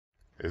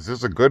Is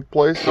this a good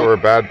place or a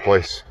bad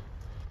place?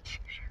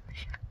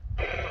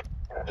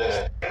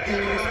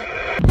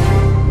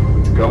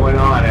 What's going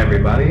on,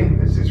 everybody?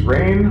 This is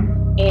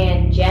Rain.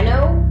 And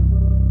Jeno.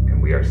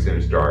 And we are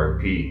Simstar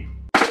RP.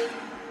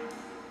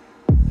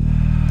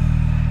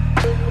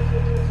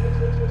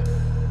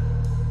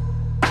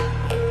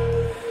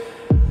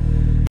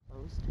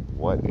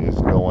 What is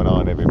going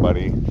on,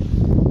 everybody?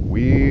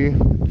 We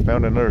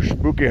found another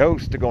spooky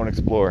house to go and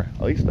explore.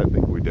 At least I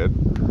think we did.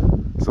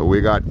 So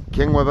we got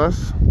King with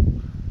us.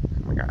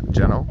 We got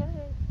Jeno.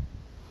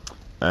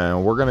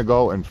 And we're gonna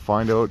go and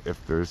find out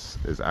if there's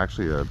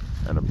actually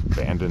an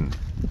abandoned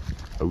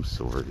house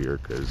over here,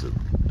 because it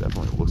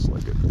definitely looks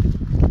like it.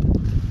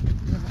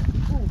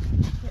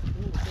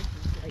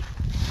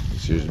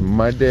 This is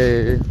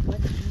muddy.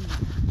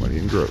 Muddy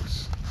and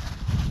gross.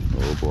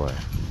 Oh boy.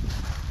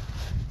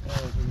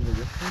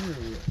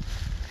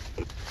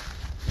 We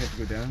have to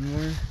go down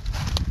more?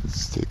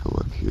 Let's take a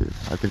look here.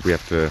 I think we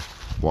have to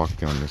walk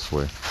down this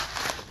way.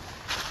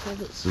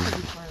 This is,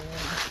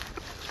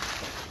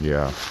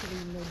 yeah.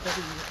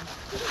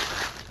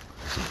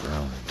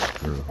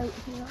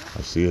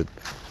 I see it.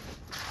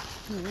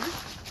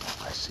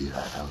 I see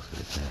that house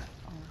right there.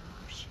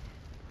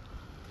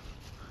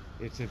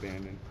 It's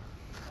abandoned.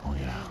 Oh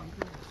yeah.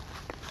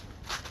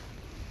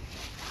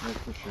 That's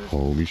for sure.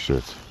 Holy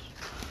shit.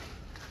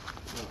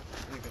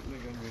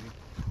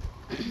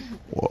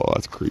 Whoa,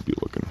 that's creepy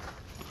looking.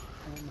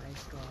 Oh my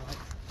god.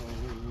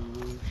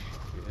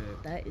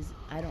 That is,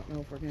 I don't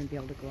know if we're going to be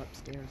able to go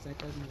upstairs. That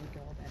doesn't look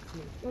all that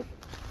safe. Look,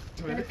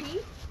 you gonna pee?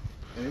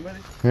 Anybody?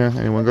 Yeah,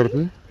 anyone go to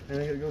pee?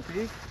 Anybody go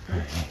pee?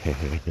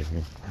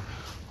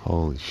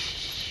 Holy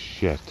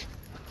shit.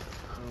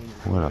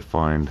 What a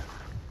find.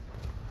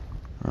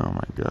 Oh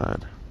my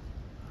god.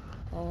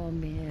 Oh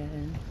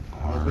man.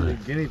 I'll be the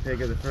guinea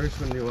pig of the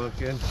first one you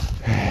walk in.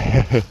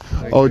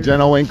 Oh,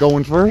 Jeno ain't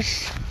going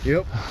first?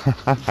 Yep.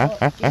 Well,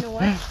 you know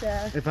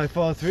what? If I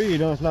fall through, you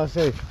know it's not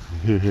safe.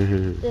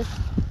 This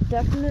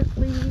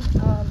definitely,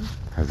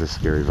 Has a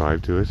scary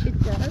vibe to it. it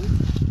does.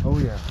 Oh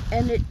yeah.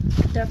 And it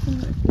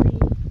definitely,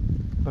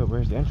 Oh,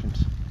 where's the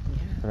entrance?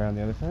 yeah. Around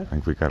the other side? I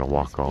think we gotta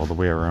walk all the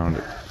way around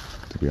it,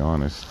 to be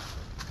honest.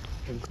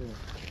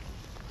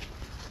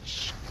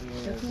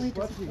 Definitely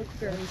doesn't look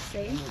very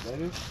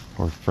safe.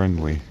 Or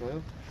friendly.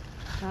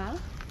 Huh?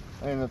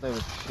 I didn't know if that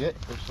was shit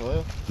or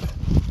soil.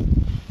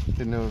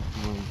 Didn't know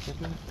if you were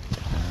chicken.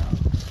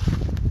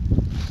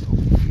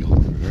 Field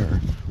over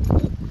there.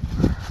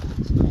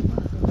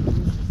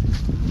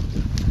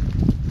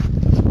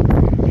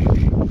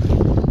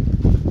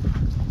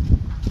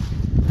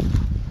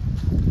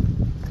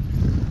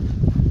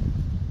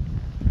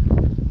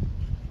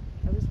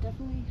 I was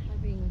definitely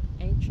having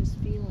anxious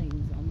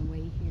feelings on the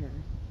way here.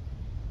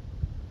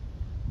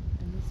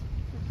 And this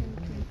freaking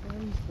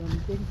confirms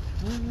them big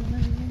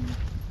time.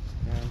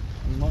 And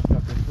you must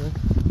up this way.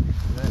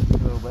 That's a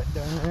little wet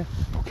down there.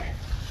 Okay.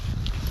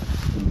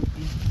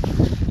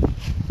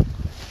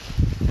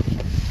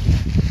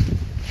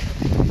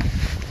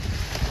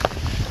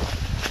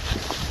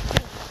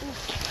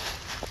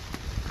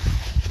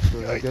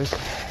 Like this?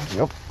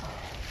 Yep.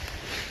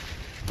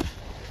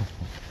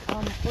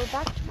 We're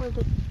back to where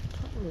the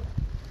toilet.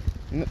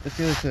 No, that's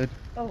the other side.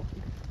 Oh,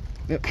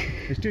 Yep,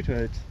 there's two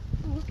toilets.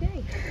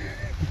 okay.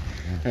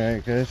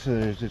 Alright guys, so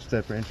there's just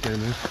that branch gotta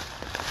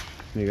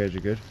move. You guys are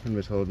good. I'm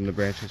just holding the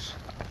branches.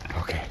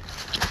 Okay.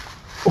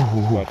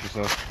 Ooh, Watch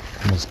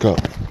yourself. let's go.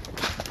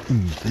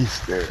 This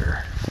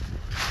there.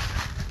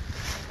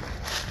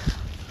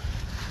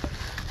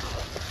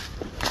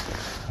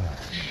 Oh,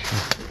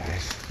 shit,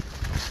 guys.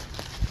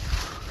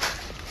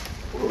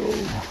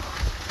 Whoa.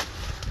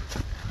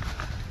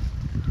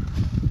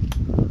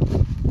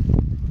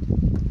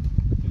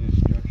 It is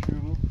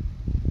structurable.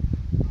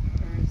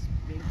 There's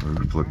big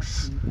Roof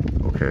looks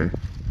okay.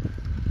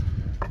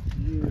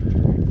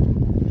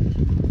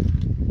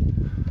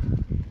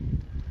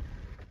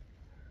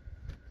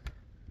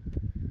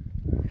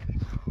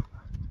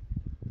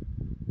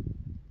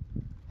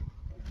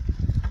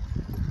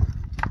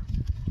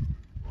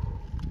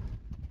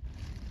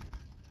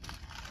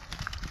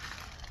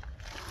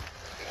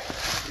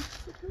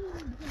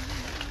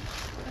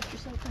 Got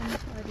yourself on the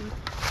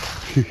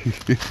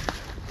party.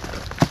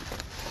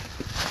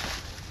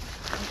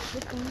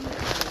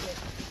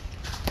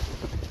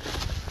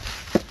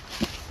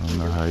 I don't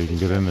know how you can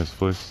get in this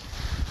place.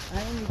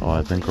 Oh,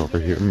 I think over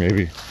here,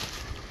 maybe.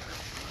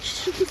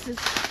 Jesus,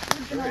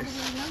 we've been all the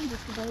way around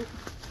just about.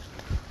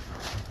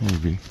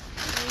 Maybe.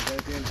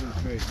 That entrance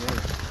right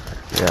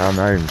there. Yeah, I'm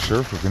not even sure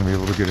if we're gonna be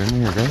able to get in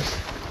here, guys.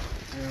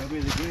 Yeah, I'll be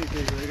the guinea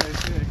pig, like I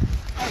said.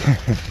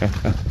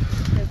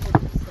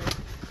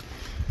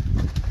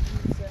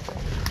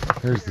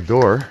 There's the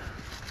door.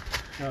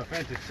 No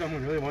offense, if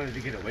someone really wanted to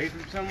get away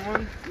from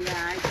someone, Yeah,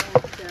 I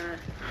don't,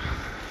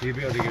 you'd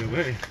be able to get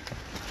away.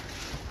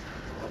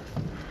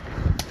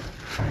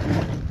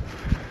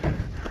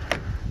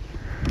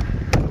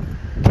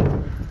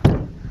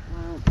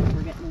 I don't think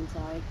we're getting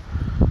inside.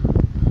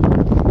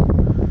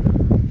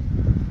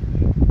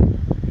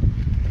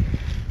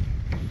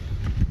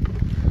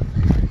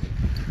 I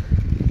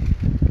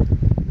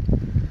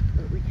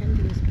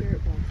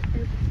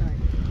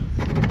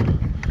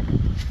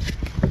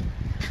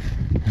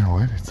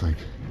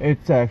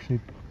It's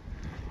actually.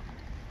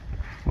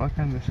 Walk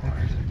on this side for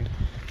a second.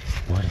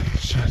 What?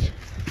 Shut. Is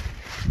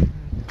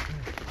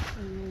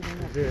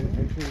there an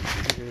entrance?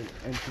 Is there an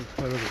entrance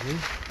part over here?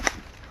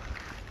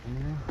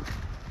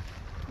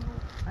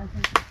 I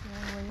think it's the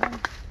only way in.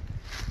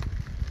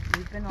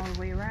 We've been all the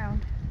way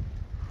around.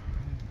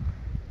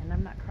 And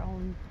I'm not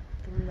crawling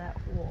through that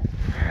hole.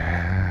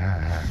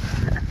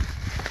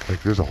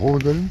 Like there's a hole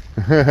in it?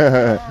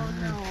 Oh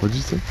no. What'd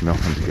you say? No,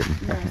 I'm just kidding.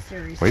 No,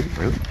 seriously. Wait,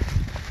 really?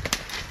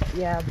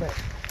 Yeah, but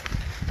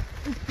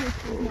this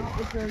place is not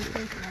the very place,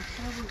 and that's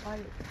probably why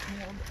it's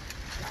called.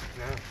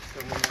 No,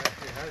 someone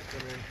actually has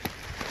come in.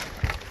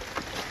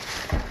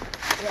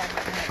 Yeah,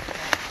 but that's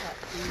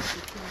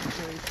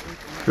very I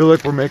feel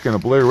like we're making a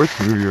Blair Witch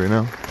movie right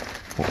now.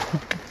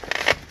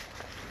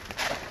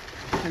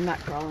 I'm not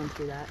crawling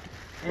through that.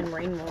 And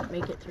rain won't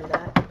make it through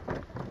that.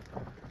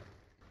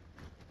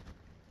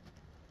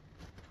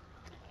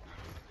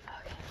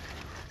 Okay.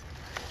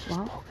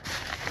 Well.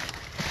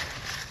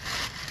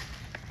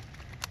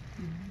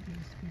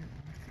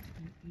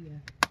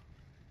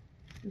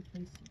 Good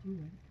place to do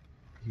it.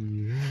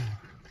 Yeah.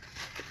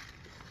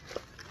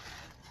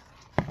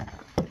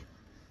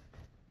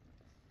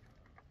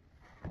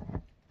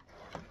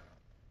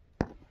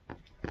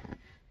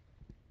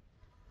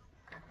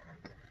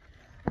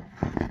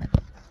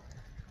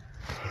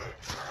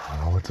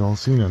 Oh, it's all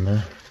seen in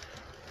there.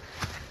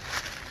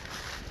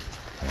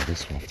 I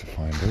guess we'll have to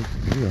find out.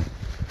 Yeah.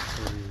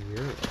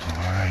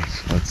 Alright,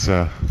 let's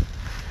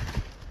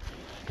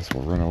guess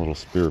we'll run a little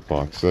spirit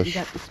box You sesh.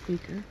 got the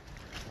speaker.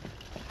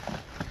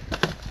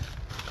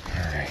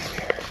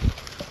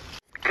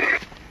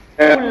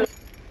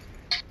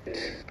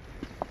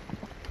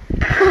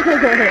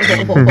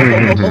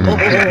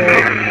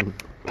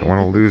 Don't want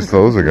to lose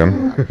those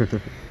again.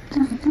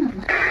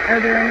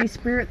 Are there any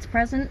spirits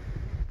present?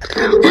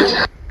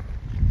 Is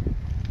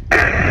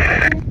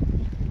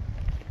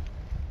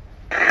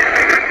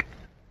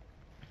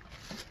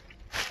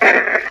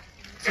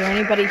there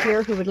anybody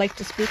here who would like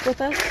to speak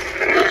with us?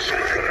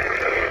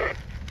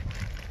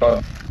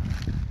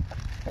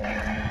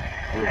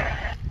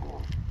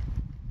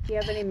 Do you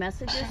have any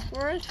messages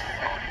for us?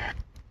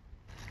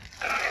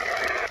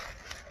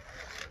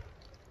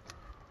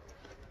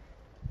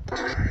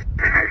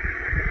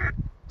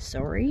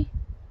 Sorry.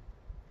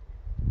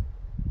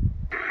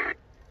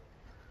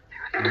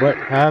 What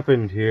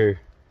happened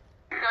here?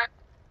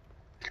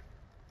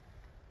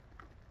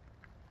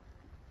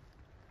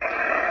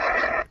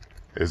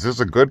 Is this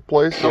a good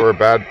place or a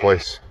bad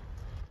place?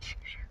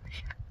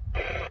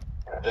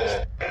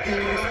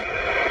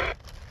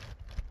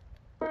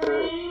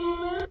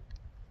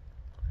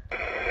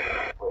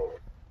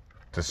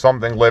 Does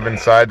something live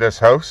inside this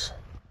house?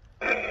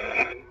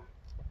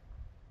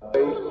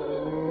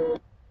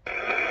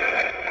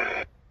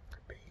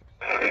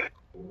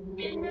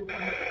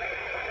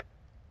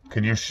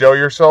 Can you show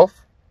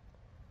yourself?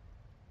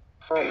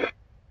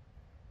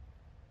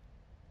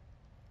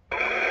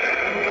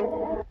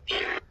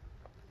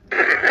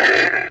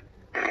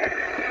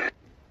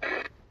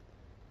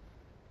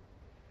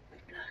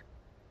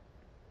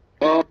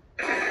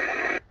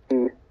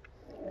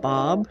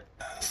 Bob?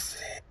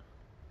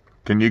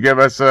 Can you give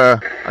us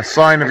a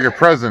sign of your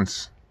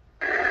presence?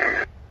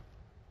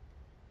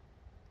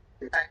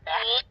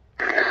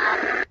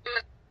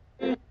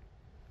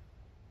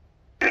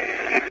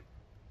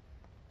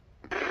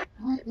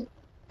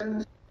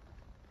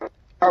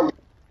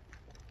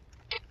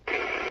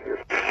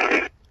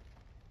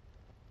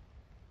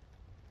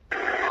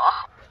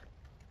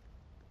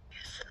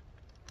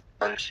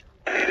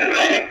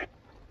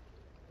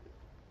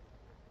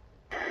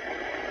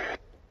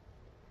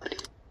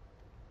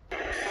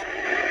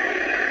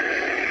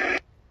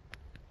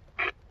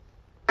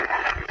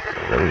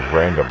 Very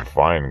random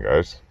find,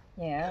 guys.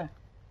 Yeah.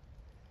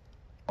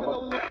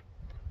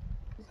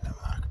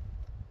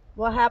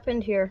 What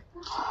happened here?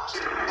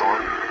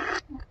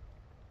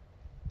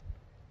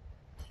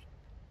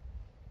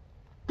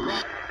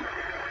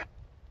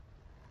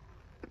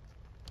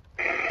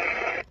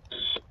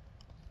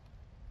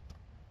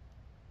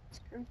 As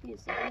creepy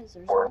as it is,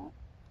 there's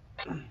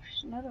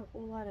not a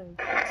whole lot of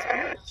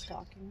spirits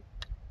talking.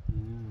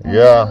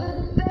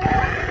 Yeah.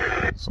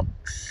 So,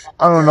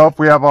 I don't know if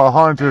we have a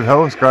haunted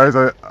house, guys.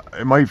 It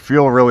might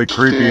feel really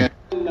creepy.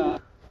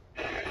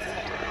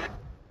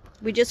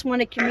 We just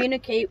want to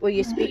communicate. Will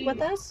you speak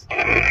with us?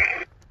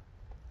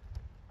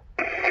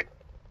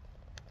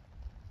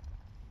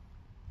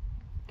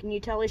 Can you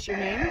tell us your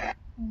name?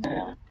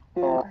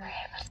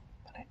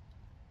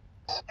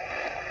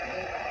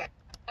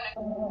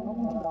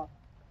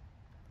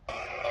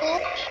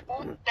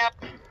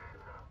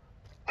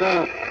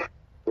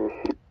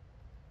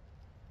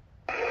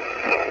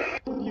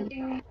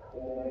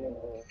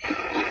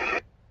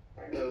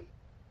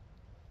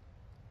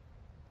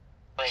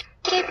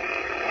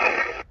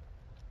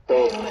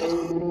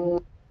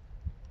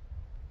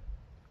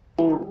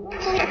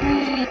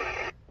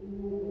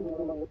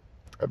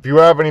 If you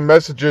have any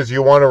messages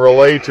you want to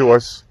relay to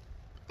us,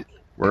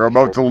 we're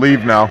about to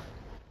leave now.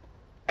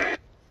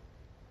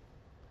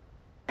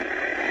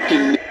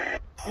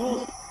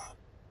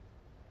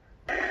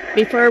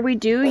 Before we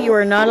do, you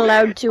are not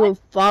allowed to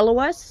follow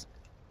us.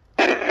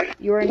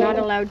 You are not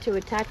allowed to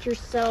attach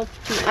yourself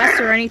to us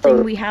or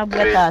anything we have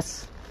with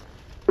us.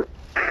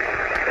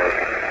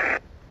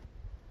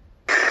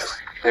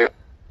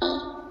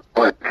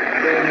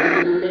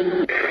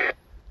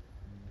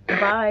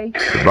 Bye.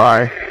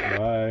 Bye.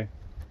 Bye.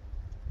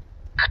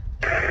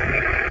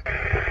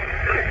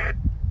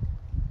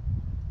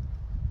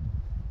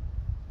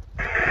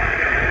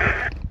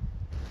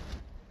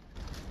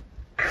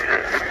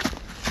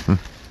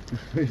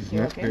 It's You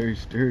not okay? very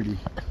sturdy.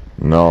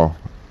 No.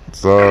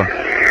 It's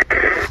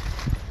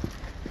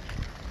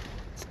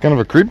kind of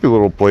a creepy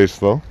little place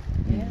though.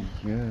 Yeah.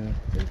 Yeah.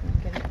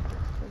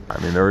 I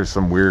mean, there is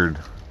some weird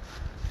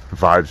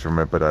vibes from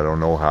it, but I don't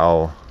know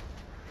how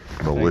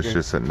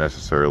malicious it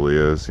necessarily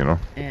is, you know?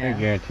 I Yeah.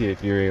 guarantee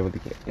if you're able to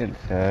get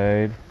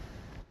inside,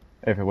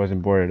 if it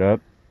wasn't boarded up,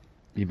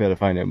 you better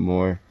find out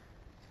more.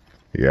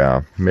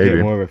 Yeah, Get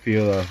maybe. more of a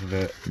feel off of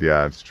it.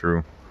 Yeah, it's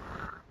true.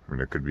 I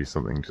mean, it could be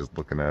something just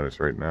looking at us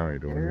right now. You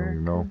don't really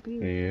know.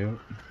 Yeah.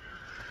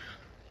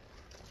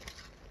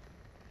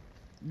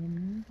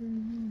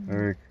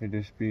 Or it could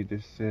just be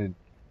just a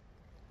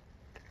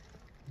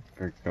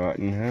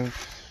forgotten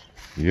house.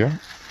 Yeah.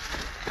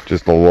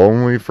 Just a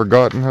lonely,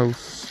 forgotten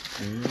house.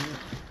 Yeah.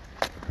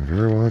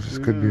 Very well, it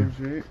just could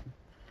be. Right?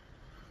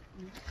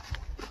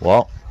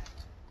 Well.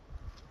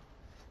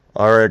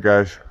 Alright,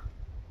 guys.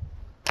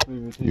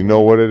 You know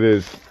what it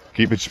is.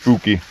 Keep it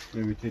spooky.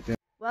 Maybe take that.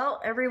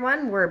 Well,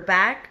 everyone, we're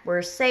back.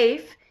 We're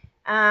safe.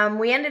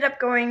 We ended up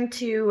going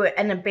to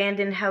an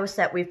abandoned house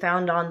that we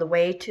found on the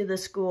way to the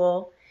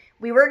school.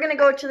 We were going to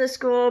go to the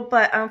school,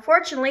 but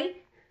unfortunately,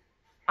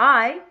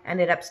 I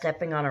ended up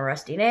stepping on a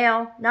rusty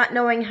nail. Not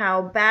knowing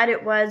how bad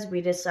it was,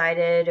 we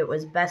decided it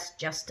was best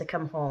just to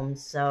come home.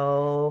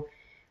 So,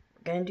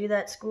 we're going to do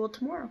that school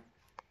tomorrow.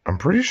 I'm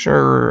pretty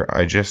sure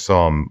I just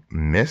saw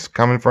mist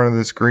come in front of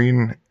the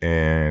screen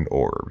and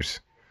orbs.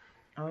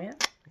 Oh, yeah?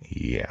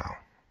 Yeah.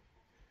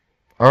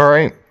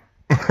 Alright.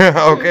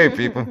 Okay,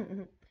 people.